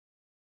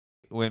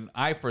when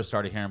I first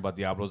started hearing about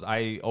Diablos,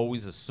 I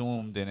always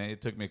assumed, and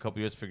it took me a couple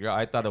years to figure out.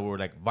 I thought they were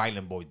like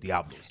Violent Boy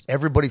Diablos.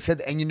 Everybody said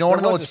that. And you know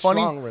what? What's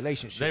funny? Strong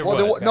relationship.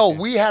 No,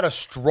 we had a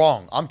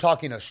strong. I'm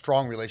talking a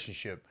strong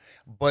relationship,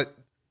 but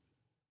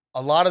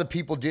a lot of the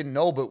people didn't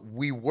know. But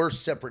we were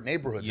separate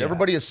neighborhoods. Yeah.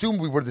 Everybody assumed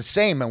we were the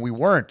same, and we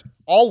weren't.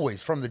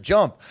 Always from the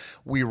jump,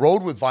 we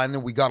rode with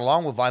Violent. We got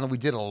along with Violent. We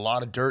did a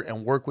lot of dirt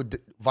and work with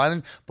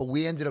Violent, but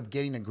we ended up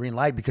getting a green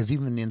light because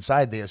even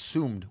inside they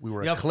assumed we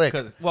were a clique.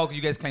 Well,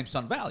 you guys claimed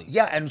Sun Valley.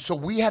 Yeah, and so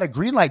we had a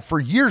green light for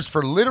years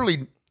for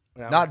literally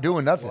not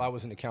doing nothing. Well, I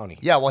was in the county.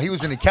 Yeah, well, he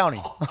was in the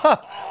county.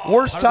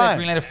 Worst time. How did that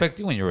green light affect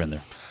you when you were in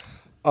there?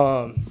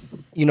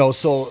 You know,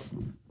 so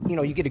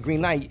you get a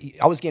green light.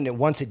 I was getting it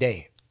once a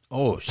day.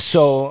 Oh,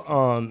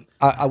 so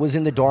I was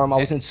in the dorm. I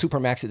was in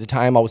Supermax at the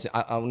time.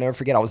 I'll never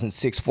forget. I was in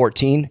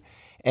 614,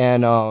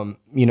 and I'm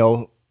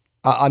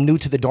new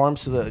to the dorm,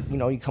 so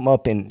you come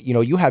up and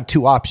you have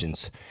two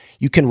options.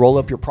 You can roll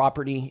up your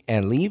property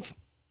and leave,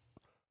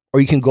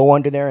 or you can go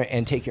under there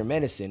and take your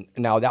medicine.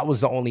 Now that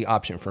was the only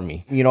option for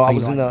me. I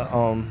was in the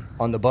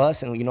on the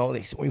bus, and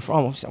they said, "Where you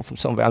from?" I'm from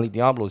Sun Valley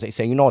Diablos. They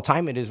say, "You know what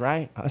time it is,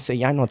 right?" I say,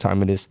 "Yeah, I know what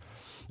time it is."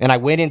 And I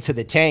went into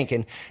the tank,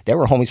 and there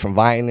were homies from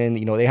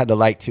Violent. They had the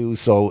light too.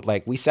 So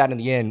like we sat in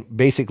the end,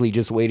 basically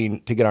just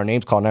waiting to get our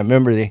names called. And I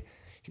remember he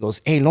goes,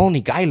 "Hey,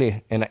 Lonely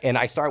Guile," and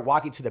I start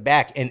walking to the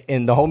back,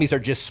 and the homies are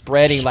just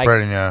spreading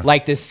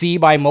like the sea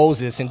by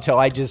Moses until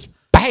I just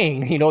bang,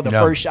 the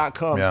first shot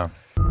comes. Yeah.